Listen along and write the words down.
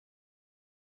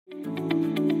Hi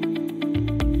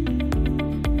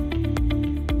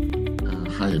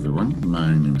everyone,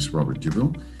 my name is Robert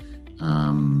Dubil.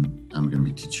 I'm going to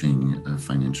be teaching a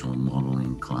financial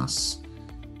modeling class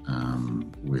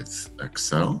with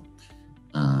Excel.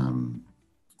 I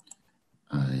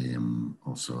am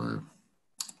also a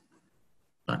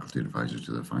faculty advisor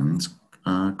to the Finance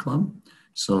Club.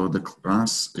 So the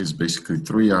class is basically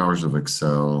 3 hours of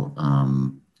Excel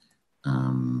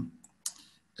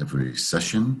every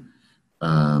session.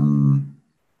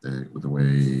 The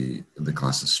way the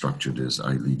class is structured is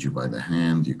I lead you by the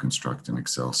hand, you construct an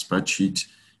Excel spreadsheet,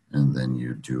 and then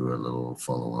you do a little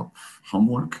follow-up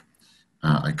homework.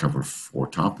 I cover 4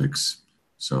 topics.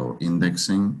 So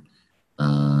indexing,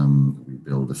 we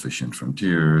build efficient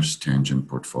frontiers, tangent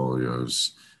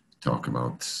portfolios, talk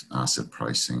about asset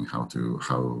pricing,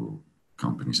 how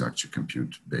companies actually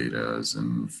compute betas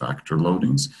and factor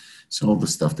loadings. So all the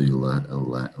stuff that you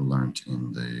learned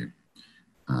in the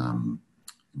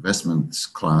investments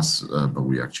class, but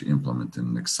we actually implement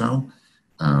in Excel.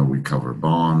 We cover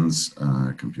bonds,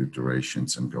 compute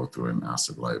durations, and go through an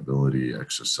asset liability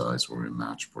exercise where we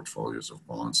match portfolios of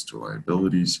bonds to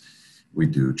liabilities. We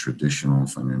do traditional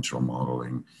financial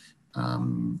modeling,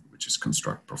 which is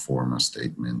construct pro forma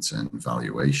statements and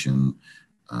valuation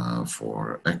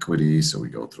for equity. So we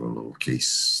go through a little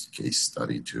case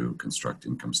study to construct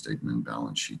income statement,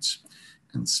 balance sheets,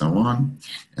 and so on.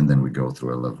 And then we go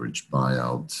through a leveraged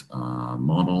buyout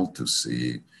model to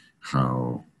see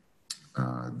how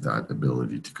that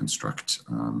ability to construct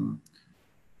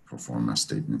pro forma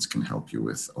statements can help you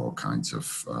with all kinds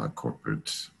of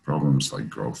corporate problems like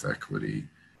growth equity,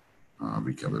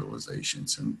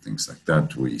 recapitalizations, and things like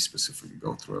that. We specifically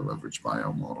go through a leveraged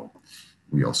buyout model.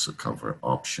 We also cover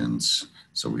options.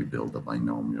 So we build a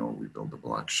binomial, we build the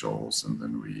Black-Scholes, and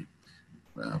then we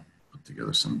put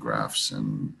together some graphs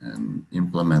and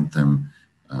implement them.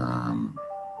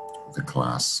 The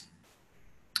class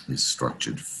is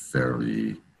structured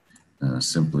fairly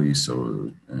simply.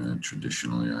 So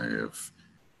traditionally I have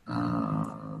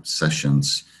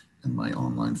sessions, and my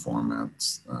online format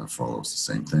follows the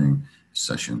same thing,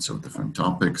 sessions of different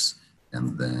topics.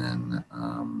 And then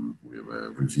we have a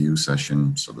review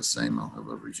session. So the same, I'll have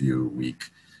a review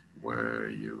week where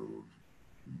you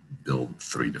build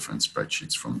 3 different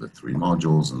spreadsheets from the 3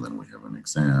 modules. And then we have an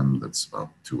exam that's about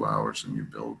 2 hours and you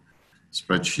build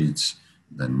spreadsheets,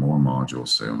 then more modules,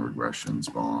 say on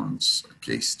regressions, bonds, a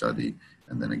case study,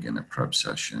 and then again a prep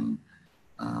session,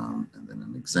 and then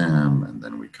an exam, and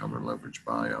then we cover leverage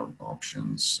buyout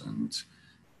options and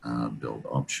build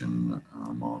option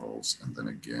models, and then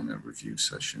again a review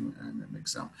session and an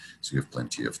exam. So you have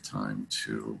plenty of time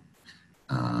to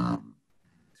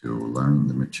learn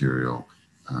the material.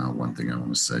 One thing I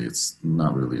want to say, it's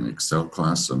not really an Excel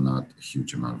class, so not a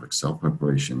huge amount of Excel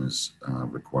preparation is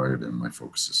required, and my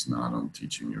focus is not on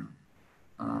teaching you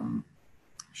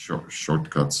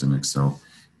shortcuts in Excel.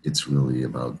 It's really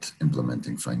about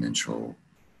implementing financial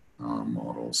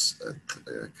models at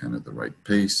kind of the right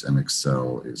pace, and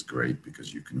Excel is great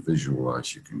because you can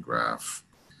visualize, you can graph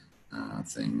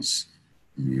things,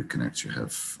 you can actually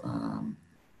have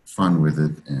fun with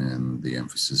it, and the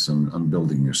emphasis on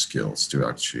building your skills to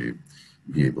actually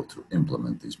be able to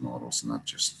implement these models, not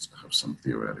just have some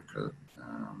theoretical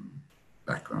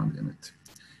background in it.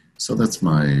 So that's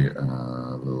my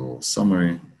little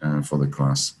summary for the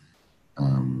class.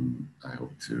 I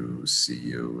hope to see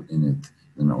you in it.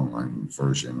 In the online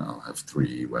version, I'll have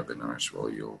 3 webinars where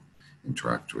you'll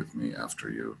interact with me after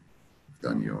you've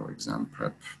done your exam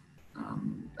prep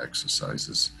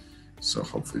exercises. So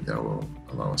hopefully that will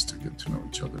allow us to get to know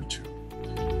each other too.